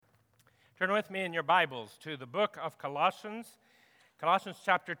Turn with me in your Bibles to the book of Colossians. Colossians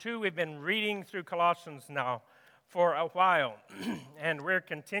chapter 2. We've been reading through Colossians now for a while, and we're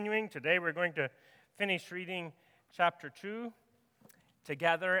continuing. Today we're going to finish reading chapter 2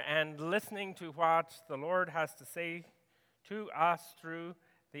 together and listening to what the Lord has to say to us through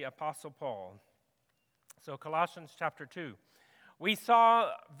the Apostle Paul. So Colossians chapter 2. We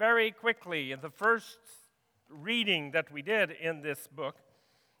saw very quickly in the first reading that we did in this book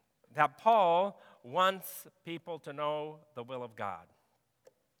that Paul wants people to know the will of God.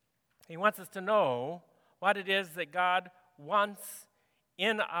 He wants us to know what it is that God wants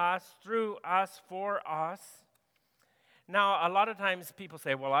in us, through us, for us. Now, a lot of times people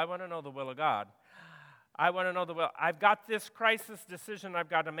say, well, I want to know the will of God. I want to know the will. I've got this crisis decision I've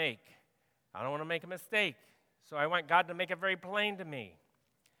got to make. I don't want to make a mistake, so I want God to make it very plain to me.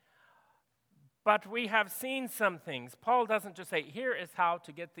 But we have seen some things. Paul doesn't just say, here is how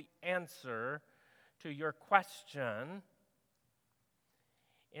to get the answer to your question.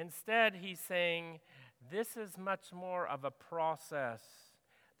 Instead, he's saying, this is much more of a process.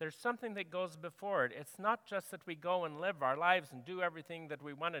 There's something that goes before it. It's not just that we go and live our lives and do everything that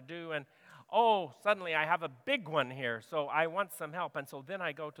we want to do, and, oh, suddenly I have a big one here, so I want some help, and so then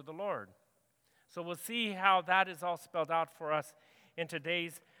I go to the Lord. So we'll see how that is all spelled out for us in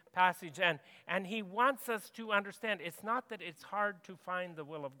today's passage, and he wants us to understand it's not that it's hard to find the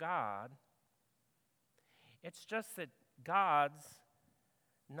will of God. It's just that God's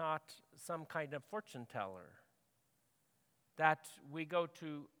not some kind of fortune teller that we go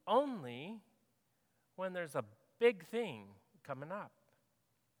to only when there's a big thing coming up.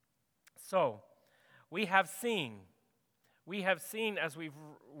 So we have seen as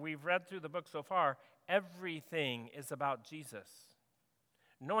we've read through the book so far, everything is about Jesus.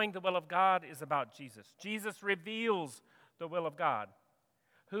 Knowing the will of God is about Jesus. Jesus reveals the will of God.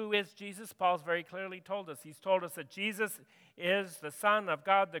 Who is Jesus? Paul's very clearly told us. He's told us that Jesus is the Son of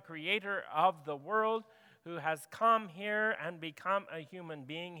God, the creator of the world, who has come here and become a human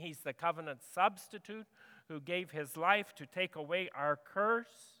being. He's the covenant substitute who gave his life to take away our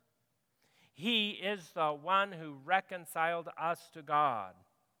curse. He is the one who reconciled us to God.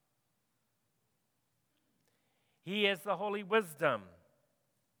 He is the Holy Wisdom.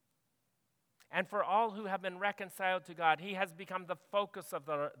 And for all who have been reconciled to God, he has become the focus of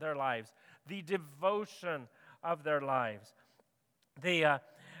their lives, the devotion of their lives, the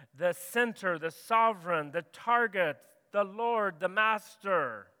center, the sovereign, the target, the Lord, the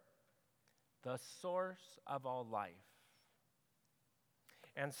master, the source of all life.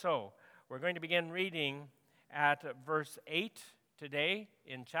 And so, we're going to begin reading at verse 8 today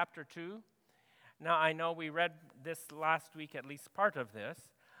in chapter 2. Now, I know we read this last week, at least part of this.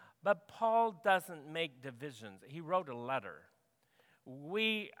 But Paul doesn't make divisions. He wrote a letter.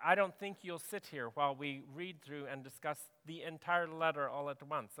 I don't think you'll sit here while we read through and discuss the entire letter all at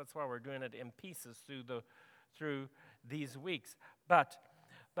once. That's why we're doing it in pieces through these weeks. But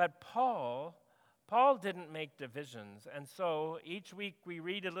Paul didn't make divisions. And so each week we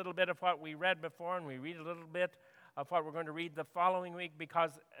read a little bit of what we read before, and we read a little bit of what we're going to read the following week,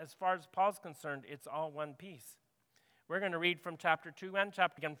 because as far as Paul's concerned, it's all one piece. We're going to read from chapter 2 and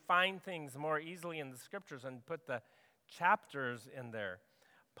chapter. You can find things more easily in the scriptures and put the chapters in there.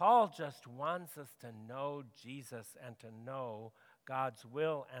 Paul just wants us to know Jesus and to know God's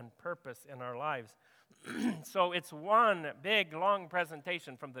will and purpose in our lives. So it's one big, long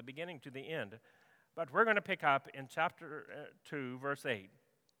presentation from the beginning to the end. But we're going to pick up in chapter 2, verse 8.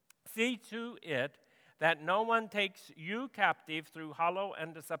 See to it that no one takes you captive through hollow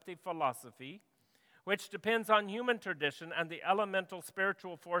and deceptive philosophy, which depends on human tradition and the elemental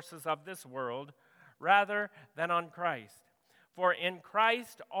spiritual forces of this world, rather than on Christ. For in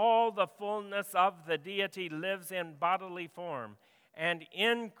Christ all the fullness of the deity lives in bodily form, and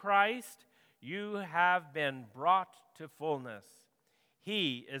in Christ you have been brought to fullness.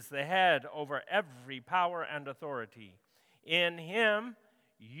 He is the head over every power and authority. In him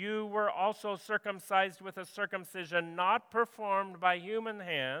you were also circumcised with a circumcision not performed by human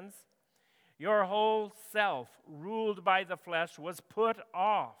hands. Your whole self, ruled by the flesh, was put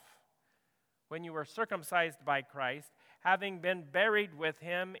off when you were circumcised by Christ, having been buried with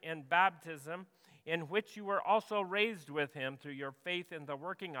him in baptism, in which you were also raised with him through your faith in the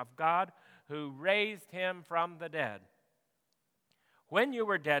working of God, who raised him from the dead. When you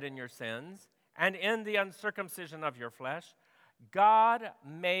were dead in your sins and in the uncircumcision of your flesh, God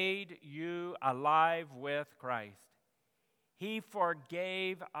made you alive with Christ. He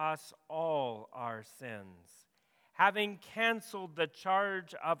forgave us all our sins, having canceled the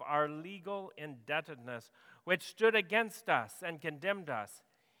charge of our legal indebtedness, which stood against us and condemned us.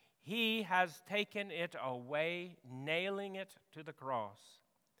 He has taken it away, nailing it to the cross.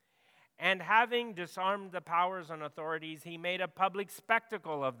 And having disarmed the powers and authorities, he made a public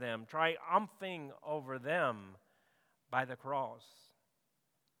spectacle of them, triumphing over them by the cross.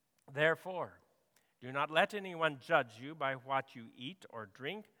 Therefore, do not let anyone judge you by what you eat or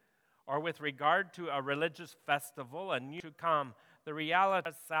drink, or with regard to a religious festival, a new to come, the reality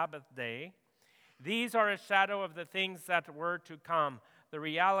of Sabbath day. These are a shadow of the things that were to come. The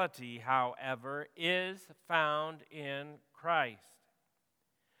reality, however, is found in Christ.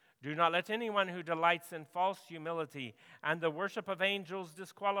 Do not let anyone who delights in false humility and the worship of angels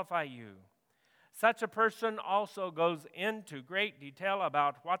disqualify you. Such a person also goes into great detail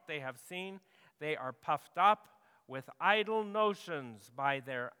about what they have seen. They are puffed up with idle notions by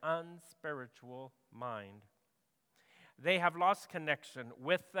their unspiritual mind. They have lost connection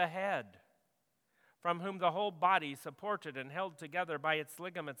with the head, from whom the whole body, supported and held together by its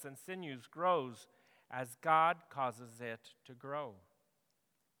ligaments and sinews, grows as God causes it to grow.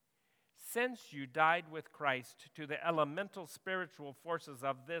 Since you died with Christ to the elemental spiritual forces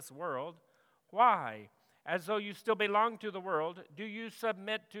of this world, why, as though you still belong to the world, do you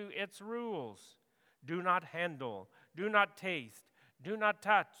submit to its rules? Do not handle, do not taste, do not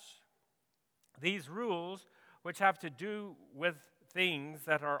touch. These rules, which have to do with things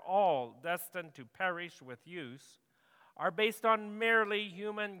that are all destined to perish with use, are based on merely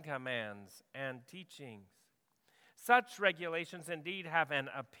human commands and teachings. Such regulations indeed have an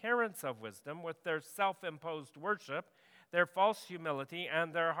appearance of wisdom with their self-imposed worship, their false humility,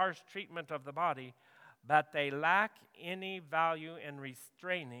 and their harsh treatment of the body, but they lack any value in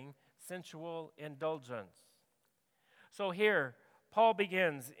restraining sensual indulgence. So here, Paul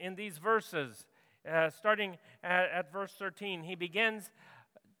begins in these verses, starting at verse 13, he begins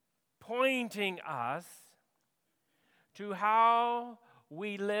pointing us to how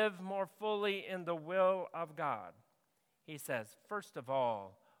we live more fully in the will of God. He says, first of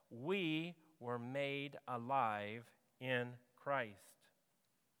all, we were made alive in Christ.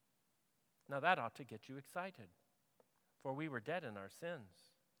 Now that ought to get you excited, for we were dead in our sins.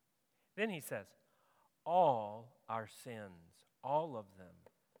 Then he says, all our sins, all of them,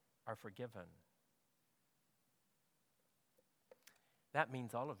 are forgiven. That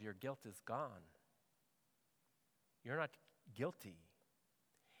means all of your guilt is gone. You're not guilty.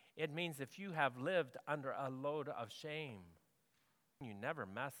 It means if you have lived under a load of shame, you never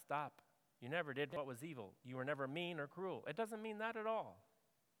messed up, you never did what was evil, you were never mean or cruel. It doesn't mean that at all.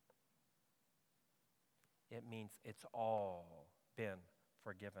 It means it's all been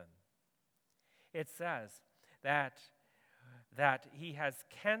forgiven. It says that he has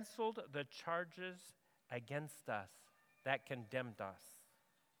canceled the charges against us that condemned us.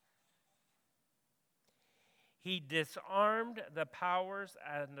 He disarmed the powers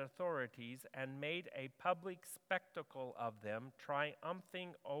and authorities and made a public spectacle of them,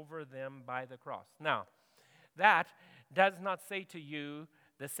 triumphing over them by the cross. Now, that does not say to you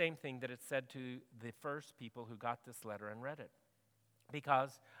the same thing that it said to the first people who got this letter and read it.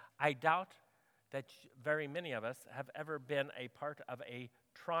 Because I doubt that very many of us have ever been a part of a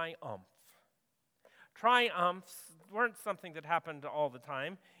triumph. Triumphs weren't something that happened all the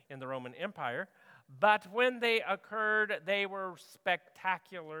time in the Roman Empire, but when they occurred, they were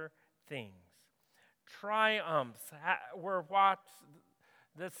spectacular things. Triumphs were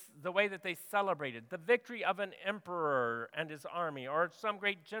the way that they celebrated the victory of an emperor and his army, or some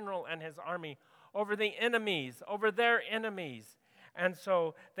great general and his army over the enemies, over their enemies. And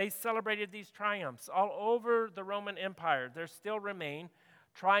so they celebrated these triumphs. All over the Roman Empire, there still remain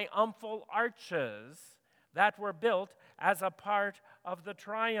triumphal arches that were built as a part of the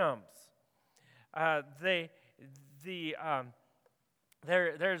triumphs.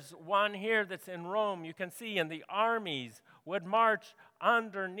 There's one here that's in Rome, you can see, and the armies would march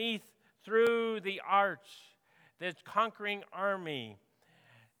underneath through the arch, the conquering army.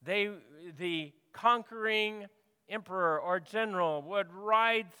 The conquering emperor or general would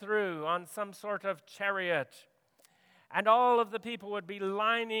ride through on some sort of chariot, and all of the people would be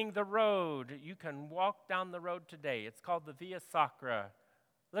lining the road. You can walk down the road today. It's called the Via Sacra.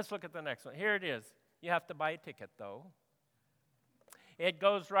 Let's look at the next one. Here it is. You have to buy a ticket, though. It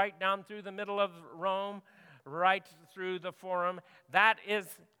goes right down through the middle of Rome, right through the Forum. That is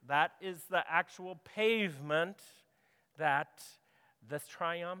the actual pavement that the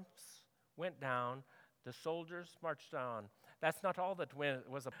triumphs went down. The soldiers marched on. That's not all that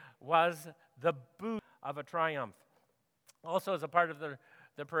was the boot of a triumph. Also, as a part of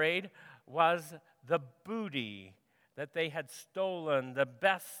the parade, was the booty that they had stolen, the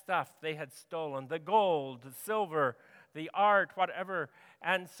best stuff they had stolen, the gold, the silver, the art, whatever.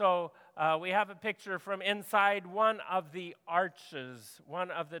 And so we have a picture from inside one of the arches,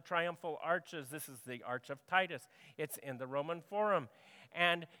 one of the triumphal arches. This is the Arch of Titus. It's in the Roman Forum.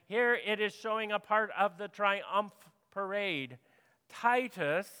 And here it is showing a part of the triumph parade.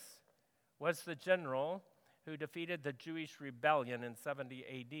 Titus was the general who defeated the Jewish rebellion in 70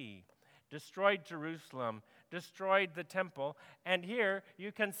 AD, destroyed Jerusalem, destroyed the temple, and here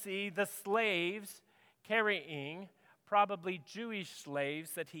you can see the slaves carrying, probably Jewish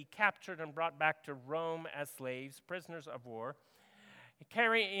slaves that he captured and brought back to Rome as slaves, prisoners of war,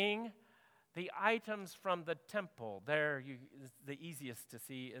 carrying the items from the temple. There, the easiest to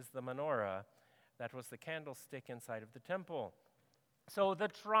see is the menorah. That was the candlestick inside of the temple. So the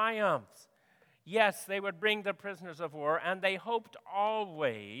triumphs. Yes, they would bring the prisoners of war, and they hoped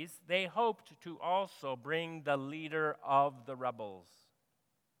to also bring the leader of the rebels,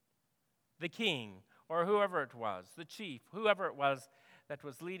 the king, or whoever it was, the chief, whoever it was that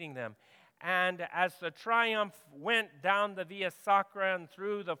was leading them. And as the triumph went down the Via Sacra and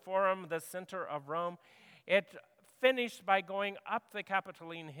through the Forum, the center of Rome, it finished by going up the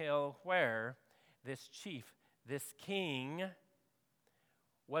Capitoline Hill where this chief, this king,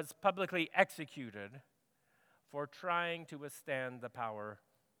 was publicly executed for trying to withstand the power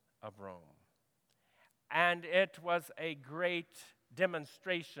of Rome. And it was a great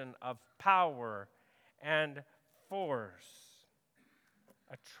demonstration of power and force,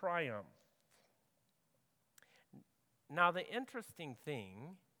 a triumph. Now, the interesting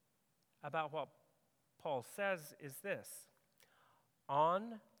thing about what Paul says is this.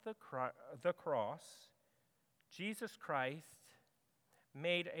 On the cross, Jesus Christ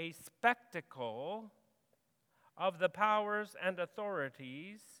made a spectacle of the powers and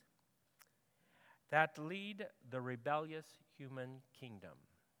authorities that lead the rebellious human kingdom.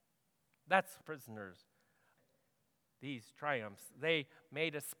 That's prisoners. These triumphs, they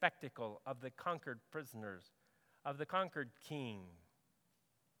made a spectacle of the conquered prisoners, of the conquered king.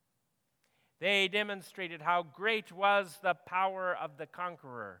 They demonstrated how great was the power of the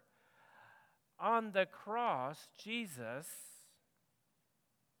conqueror. On the cross, Jesus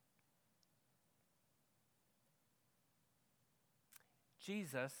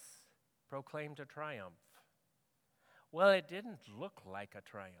proclaimed a triumph. Well, it didn't look like a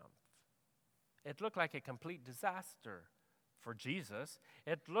triumph. It looked like a complete disaster for Jesus.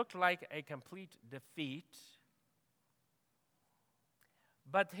 It looked like a complete defeat.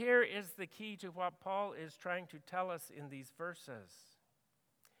 But here is the key to what Paul is trying to tell us in these verses.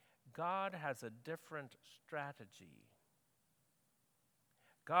 God has a different strategy.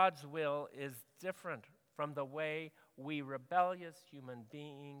 God's will is different from the way we rebellious human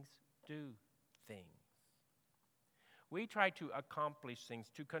beings do things. We try to accomplish things,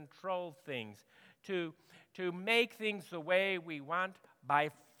 to control things, to make things the way we want by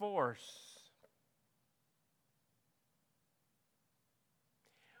force.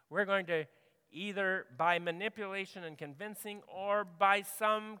 We're going to either by manipulation and convincing or by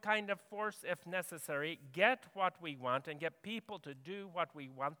some kind of force, if necessary, get what we want and get people to do what we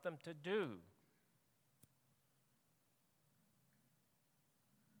want them to do.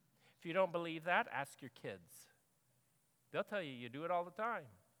 If you don't believe that, ask your kids. They'll tell you do it all the time.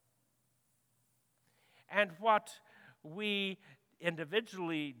 And what we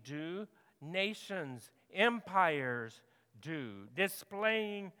individually do, nations, empires do,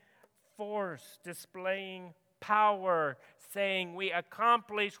 displaying force, displaying power, saying we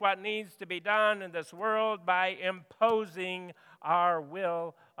accomplish what needs to be done in this world by imposing our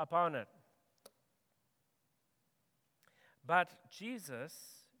will upon it. But Jesus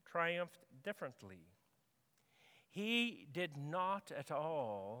triumphed differently. He did not at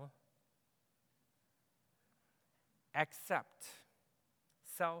all accept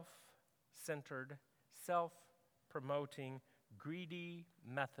self-centered, self-promoting, greedy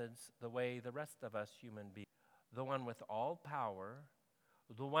methods the way the rest of us human beings. The one with all power,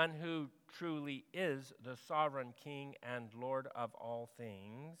 the one who truly is the sovereign King and Lord of all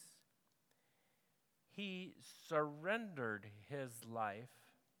things, he surrendered his life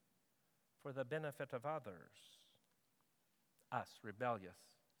for the benefit of others, us rebellious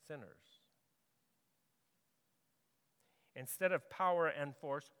sinners. Instead of power and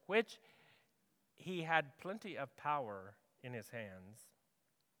force, which he had plenty of power in his hands,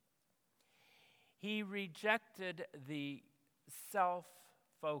 he rejected the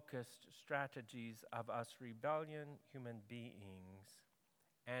self-focused strategies of us rebellion human beings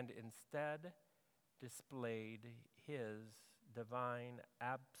and instead displayed his divine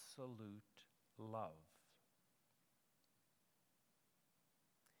absolute love.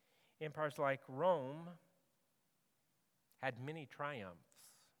 Empires like Rome had many triumphs.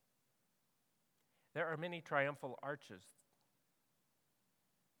 There are many triumphal arches.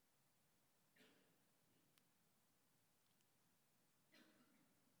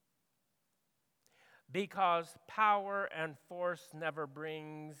 Because power and force never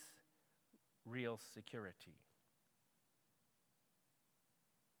brings real security.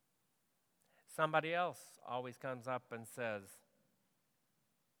 Somebody else always comes up and says,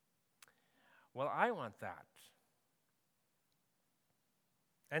 well, I want that.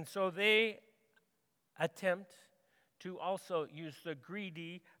 And so they attempt to also use the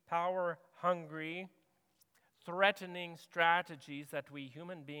greedy, power-hungry, threatening strategies that we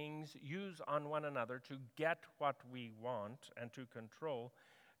human beings use on one another to get what we want and to control,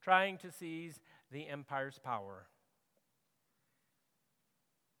 trying to seize the empire's power.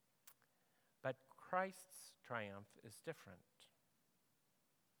 But Christ's triumph is different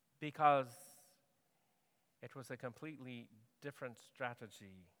because it was a completely different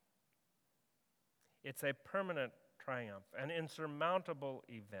strategy. It's a permanent triumph, an insurmountable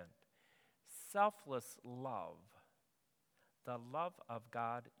event. Selfless love, the love of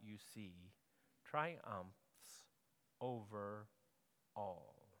God you see, triumphs over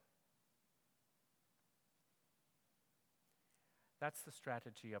all. That's the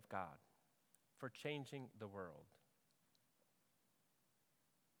strategy of God for changing the world.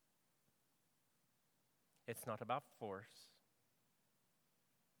 It's not about force.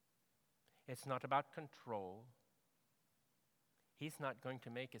 It's not about control. He's not going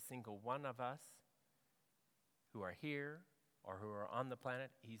to make a single one of us who are here or who are on the planet,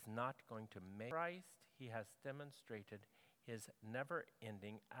 he's not going to make. Christ, he has demonstrated his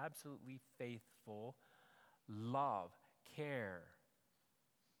never-ending, absolutely faithful love, care,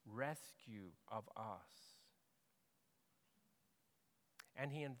 rescue of us.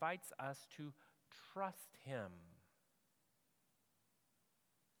 And he invites us to trust him,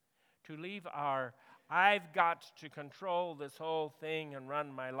 to leave our I've got to control this whole thing and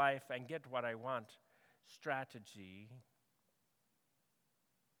run my life and get what I want strategy,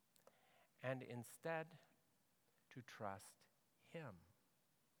 and instead to trust him.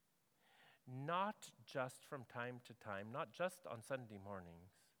 Not just from time to time, not just on Sunday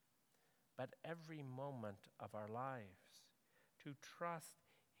mornings, but every moment of our lives, to trust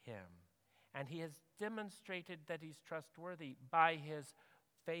him. And he has demonstrated that he's trustworthy by his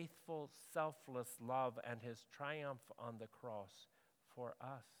faithful, selfless love and his triumph on the cross for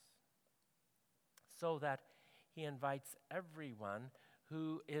us. So that he invites everyone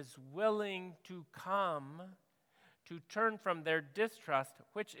who is willing to come to turn from their distrust,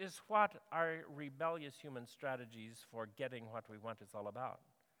 which is what our rebellious human strategies for getting what we want is all about.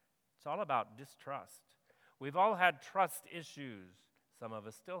 It's all about distrust. We've all had trust issues. Some of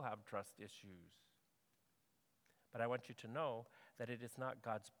us still have trust issues. But I want you to know that it is not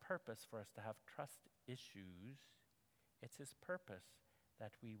God's purpose for us to have trust issues. It's his purpose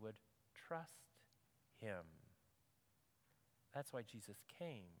that we would trust him. That's why Jesus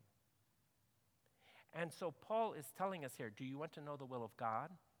came. And so Paul is telling us here, do you want to know the will of God?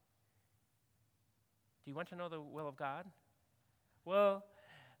 Do you want to know the will of God? Well,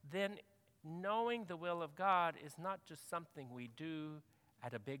 then knowing the will of God is not just something we do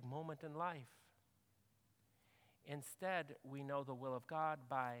at a big moment in life. Instead, we know the will of God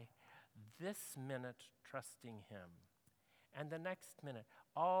by this minute trusting him, and the next minute,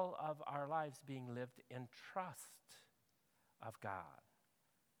 all of our lives being lived in trust of God.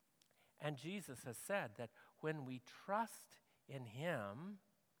 And Jesus has said that when we trust in him,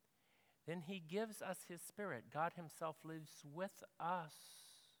 then he gives us his Spirit. God himself lives with us.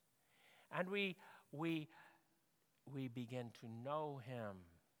 And we begin to know him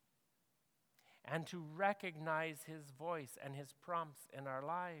and to recognize his voice and his prompts in our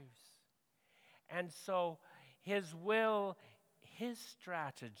lives. And so his will, his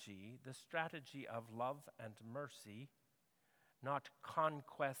strategy, the strategy of love and mercy, not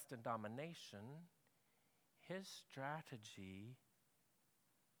conquest and domination, his strategy,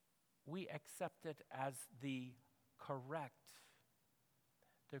 we accept it as the correct,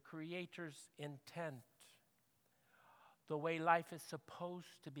 the Creator's intent, the way life is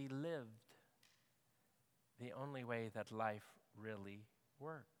supposed to be lived, the only way that life really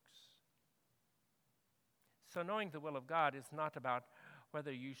works. So knowing the will of God is not about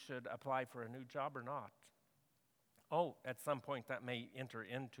whether you should apply for a new job or not. Oh, at some point that may enter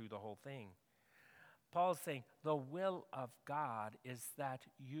into the whole thing. Paul's saying the will of God is that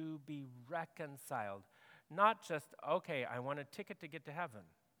you be reconciled. Not just, okay, I want a ticket to get to heaven.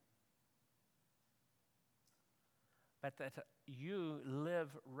 But that you live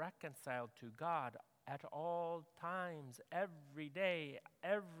reconciled to God at all times, every day,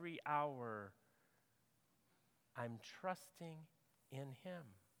 every hour. I'm trusting in him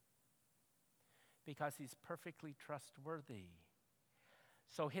because he's perfectly trustworthy.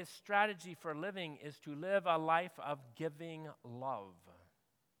 So his strategy for living is to live a life of giving love.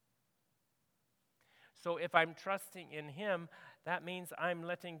 So if I'm trusting in him, that means I'm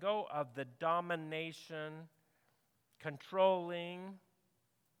letting go of the domination, controlling,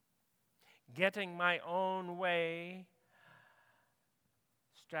 getting my own way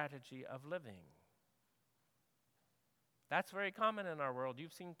strategy of living. That's very common in our world.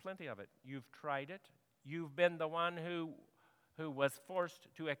 You've seen plenty of it. You've tried it. You've been the one who was forced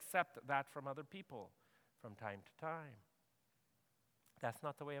to accept that from other people from time to time. That's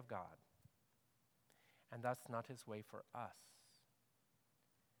not the way of God. And that's not his way for us.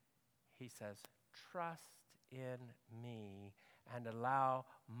 He says, trust in me and allow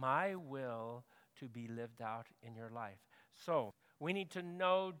my will to be lived out in your life. So, we need to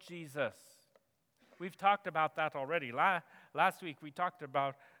know Jesus. We've talked about that already. Last week we talked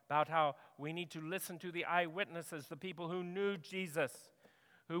about how we need to listen to the eyewitnesses, the people who knew Jesus,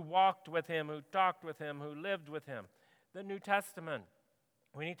 who walked with him, who talked with him, who lived with him. The New Testament.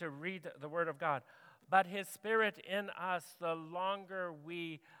 We need to read the Word of God. But his Spirit in us, the longer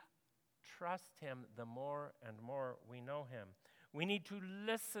we trust him, the more and more we know him. We need to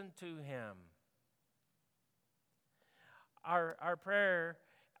listen to him. Our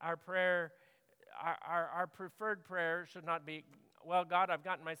preferred prayer should not be, well, God, I've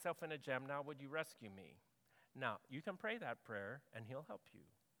gotten myself in a jam. Now, would you rescue me? Now, you can pray that prayer, and he'll help you.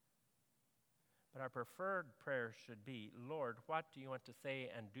 But our preferred prayer should be, Lord, what do you want to say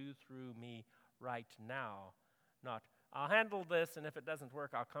and do through me right now? Not, I'll handle this, and if it doesn't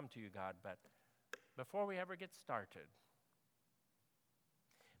work, I'll come to you, God. But before we ever get started,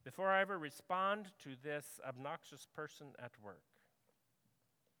 before I ever respond to this obnoxious person at work,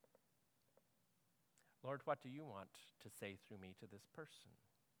 Lord, what do you want to say through me to this person?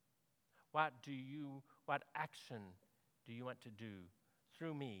 What action do you want to do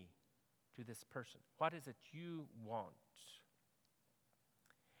through me to this person? What is it you want?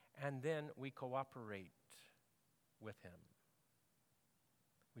 And then we cooperate with him.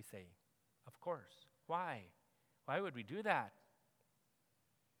 We say, of course. Why? Why would we do that?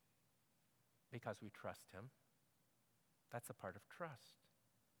 Because we trust him. That's a part of trust.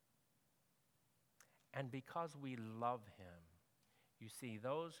 And because we love him. You see,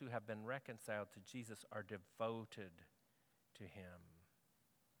 those who have been reconciled to Jesus are devoted to him.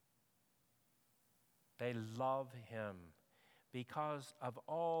 They love him because of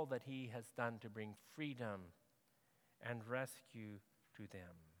all that he has done to bring freedom and rescue to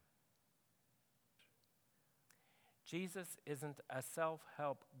them. Jesus isn't a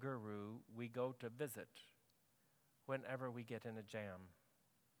self-help guru we go to visit whenever we get in a jam.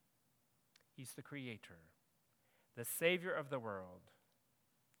 He's the Creator, the Savior of the world,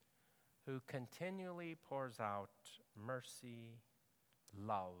 who continually pours out mercy,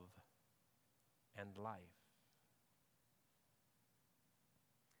 love, and life.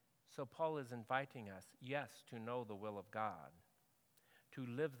 So Paul is inviting us, yes, to know the will of God, to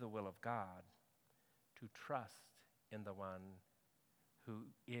live the will of God, to trust in the one who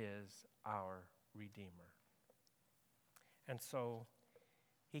is our Redeemer. And so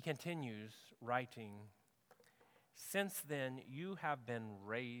he continues writing, since then you have been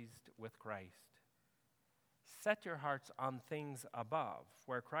raised with Christ. Set your hearts on things above,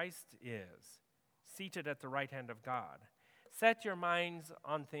 where Christ is, seated at the right hand of God. Set your minds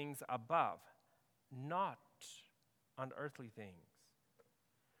on things above, not on earthly things.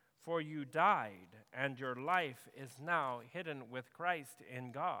 For you died, and your life is now hidden with Christ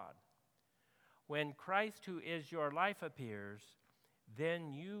in God. When Christ, who is your life, appears,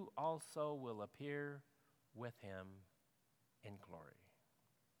 then you also will appear with him in glory.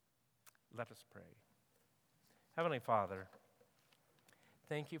 Let us pray. Heavenly Father,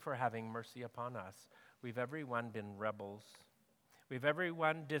 thank you for having mercy upon us. We've everyone been rebels. We've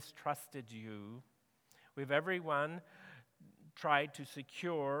everyone distrusted you. We've everyone tried to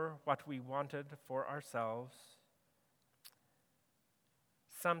secure what we wanted for ourselves,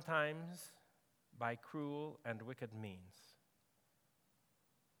 sometimes by cruel and wicked means.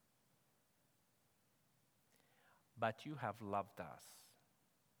 But you have loved us.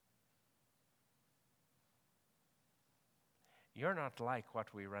 You're not like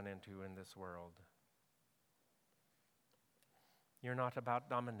what we run into in this world. You're not about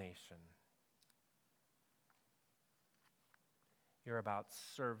domination. You're about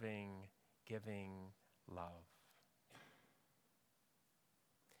serving, giving, love.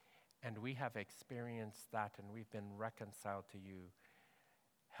 And we have experienced that, and we've been reconciled to you.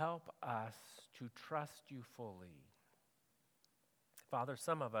 Help us to trust you fully. Father,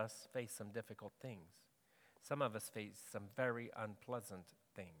 some of us face some difficult things. Some of us face some very unpleasant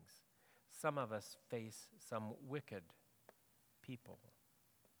things. Some of us face some wicked people.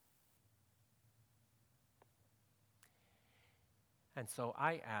 And so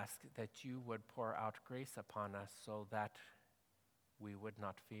I ask that you would pour out grace upon us so that we would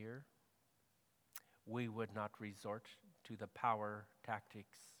not fear, we would not resort to the power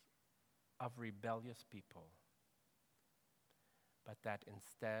tactics of rebellious people, but that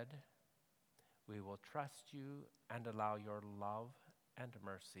instead we will trust you and allow your love and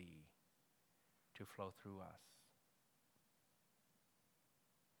mercy to flow through us.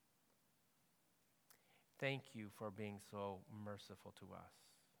 Thank you for being so merciful to us.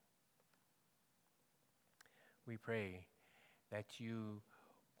 We pray that you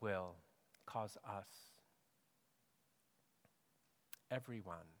will cause us,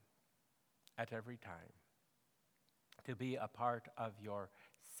 everyone, at every time, to be a part of your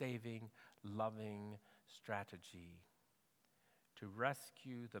saving, loving strategy to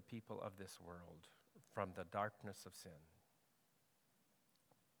rescue the people of this world from the darkness of sin.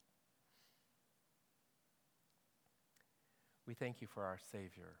 We thank you for our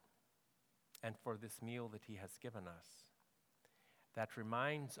Savior and for this meal that he has given us that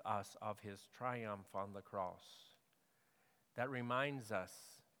reminds us of his triumph on the cross, that reminds us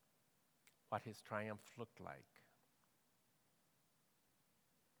what his triumph looked like.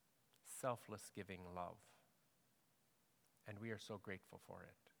 Selfless giving love. And we are so grateful for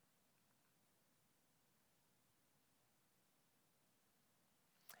it.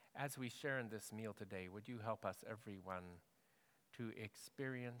 As we share in this meal today, would you help us, everyone, to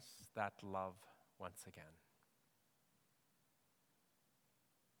experience that love once again?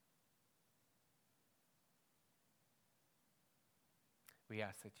 We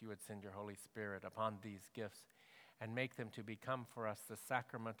ask that you would send your Holy Spirit upon these gifts and make them to become for us the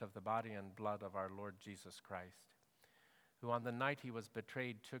sacrament of the body and blood of our Lord Jesus Christ, who on the night he was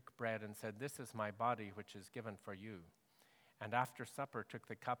betrayed took bread and said, "This is my body which is given for you." And after supper took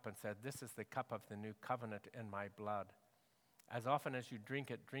the cup and said, "This is the cup of the new covenant in my blood. As often as you drink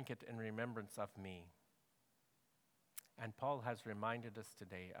it in remembrance of me." And Paul has reminded us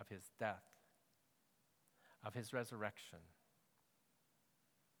today of his death, of his resurrection,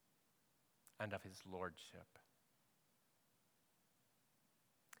 and of his lordship.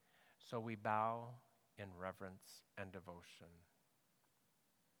 So we bow in reverence and devotion.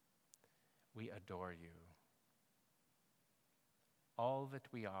 We adore you. All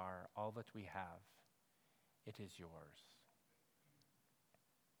that we are, all that we have, it is yours.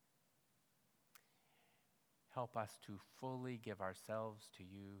 Help us to fully give ourselves to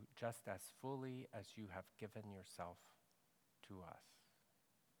you, just as fully as you have given yourself to us.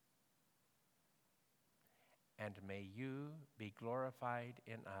 And may you be glorified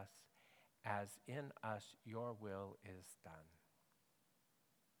in us, as in us your will is done.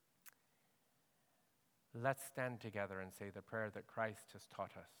 Let's stand together and say the prayer that Christ has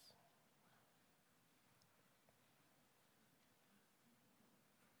taught us.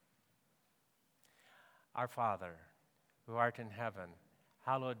 Our Father, who art in heaven,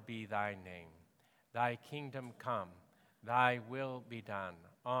 hallowed be thy name. Thy kingdom come, thy will be done,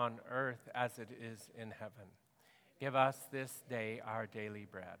 on earth as it is in heaven. Give us this day our daily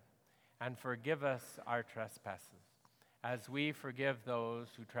bread, and forgive us our trespasses, as we forgive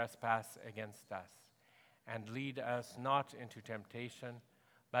those who trespass against us. And lead us not into temptation,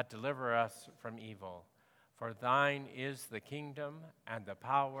 but deliver us from evil. For thine is the kingdom, and the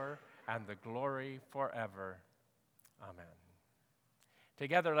power, and the glory forever. Amen.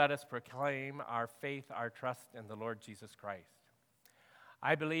 Together let us proclaim our faith, our trust in the Lord Jesus Christ.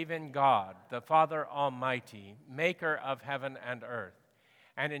 I believe in God, the Father Almighty, maker of heaven and earth,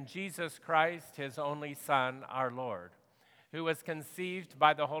 and in Jesus Christ, his only Son, our Lord, who was conceived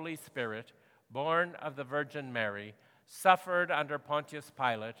by the Holy Spirit, born of the Virgin Mary, suffered under Pontius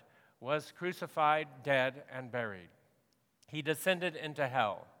Pilate, was crucified, dead, and buried. He descended into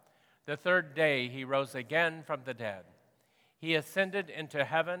hell. The third day he rose again from the dead. He ascended into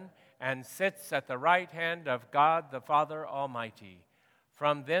heaven and sits at the right hand of God the Father Almighty.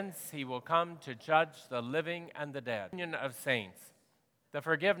 From thence he will come to judge the living and the dead. The union of saints, the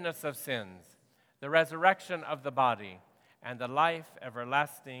forgiveness of sins, the resurrection of the body, and the life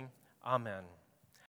everlasting. Amen.